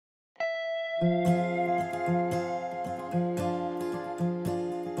It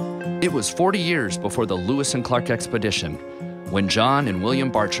was 40 years before the Lewis and Clark expedition, when John and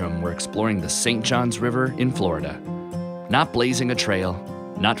William Bartram were exploring the St. Johns River in Florida. Not blazing a trail,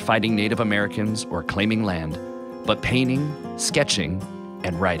 not fighting Native Americans or claiming land, but painting, sketching,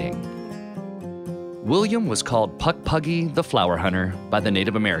 and writing. William was called Puck Puggy the Flower Hunter by the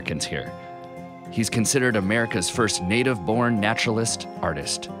Native Americans here. He's considered America's first native-born naturalist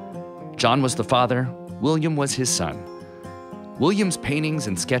artist. John was the father, William was his son. William's paintings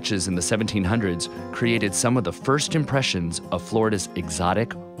and sketches in the 1700s created some of the first impressions of Florida's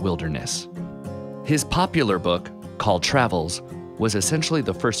exotic wilderness. His popular book, called Travels, was essentially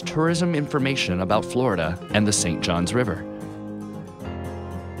the first tourism information about Florida and the St. Johns River.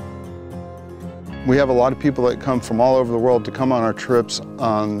 We have a lot of people that come from all over the world to come on our trips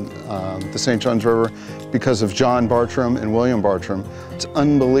on the St. Johns River because of John Bartram and William Bartram. It's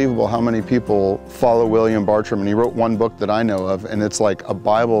unbelievable how many people follow William Bartram, and he wrote one book that I know of, and it's like a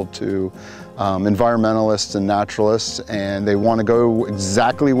Bible to environmentalists and naturalists, and they want to go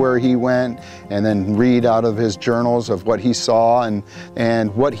exactly where he went and then read out of his journals of what he saw,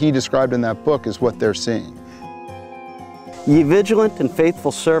 and what he described in that book is what they're seeing. Ye vigilant and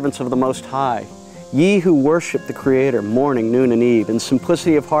faithful servants of the Most High, ye who worship the Creator morning, noon, and eve, in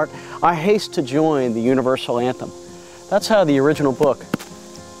simplicity of heart, I haste to join the universal anthem. That's how the original book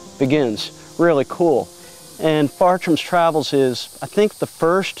begins. Really cool. And Bartram's Travels is, I think, the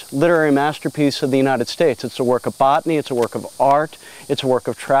first literary masterpiece of the United States. It's a work of botany, it's a work of art, it's a work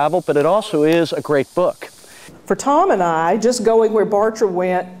of travel, but it also is a great book. For Tom and I, just going where Bartram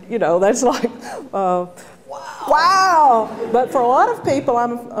went, you know, that's like, wow! But for a lot of people,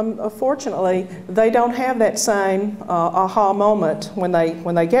 unfortunately, they don't have that same aha moment when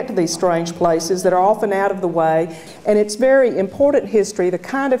they get to these strange places that are often out of the way. And it's very important history, the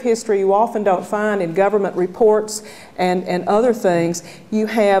kind of history you often don't find in government reports and other things. You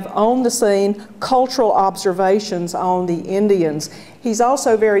have on the scene cultural observations on the Indians. He's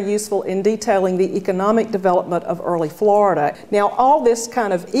also very useful in detailing the economic development of early Florida. Now, all this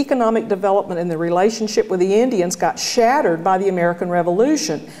kind of economic development and the relationship with the Indians got shattered by the American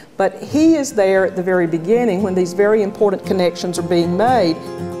Revolution, but he is there at the very beginning when these very important connections are being made.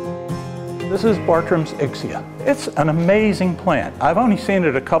 This is Bartram's Ixia. It's an amazing plant. I've only seen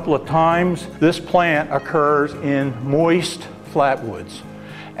it a couple of times. This plant occurs in moist flatwoods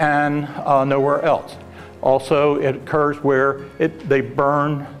and nowhere else. Also, it occurs where they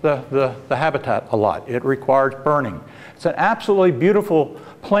burn the habitat a lot. It requires burning. It's an absolutely beautiful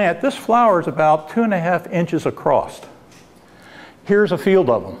plant. This flower is about 2.5 inches across. Here's a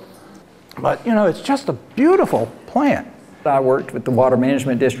field of them. But you know, it's just a beautiful plant. I worked with the Water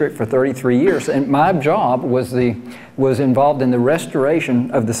Management District for 33 years, and my job was involved in the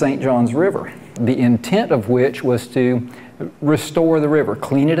restoration of the St. Johns River, the intent of which was to restore the river,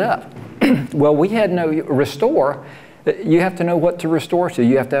 clean it up. Well, we had no restore. You have to know what to restore to.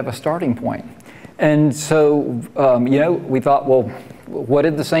 You have to have a starting point. And so, you know, we thought, well, what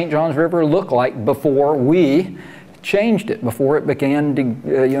did the St. Johns River look like before we changed it, before it began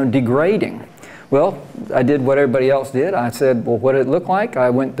degrading? Well, I did what everybody else did. I said, well, what did it look like?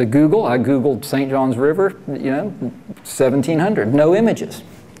 I went to Google. I Googled St. Johns River, you know, 1700, no images.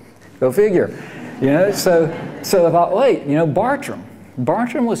 Go figure. You know, so I thought, wait, you know, Bartram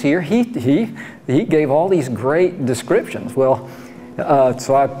was here. He gave all these great descriptions. Well,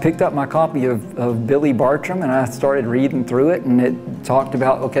 so I picked up my copy of Billy Bartram and I started reading through it, and it talked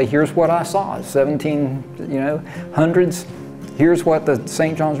about, okay, here's what I saw, 1700s. Here's what the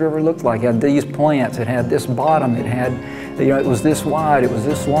St. Johns River looked like. It had these plants, it had this bottom, it had, you know, it was this wide, it was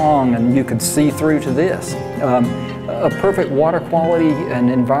this long, and you could see through to this. A perfect water quality and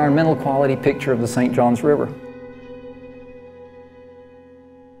environmental quality picture of the St. Johns River.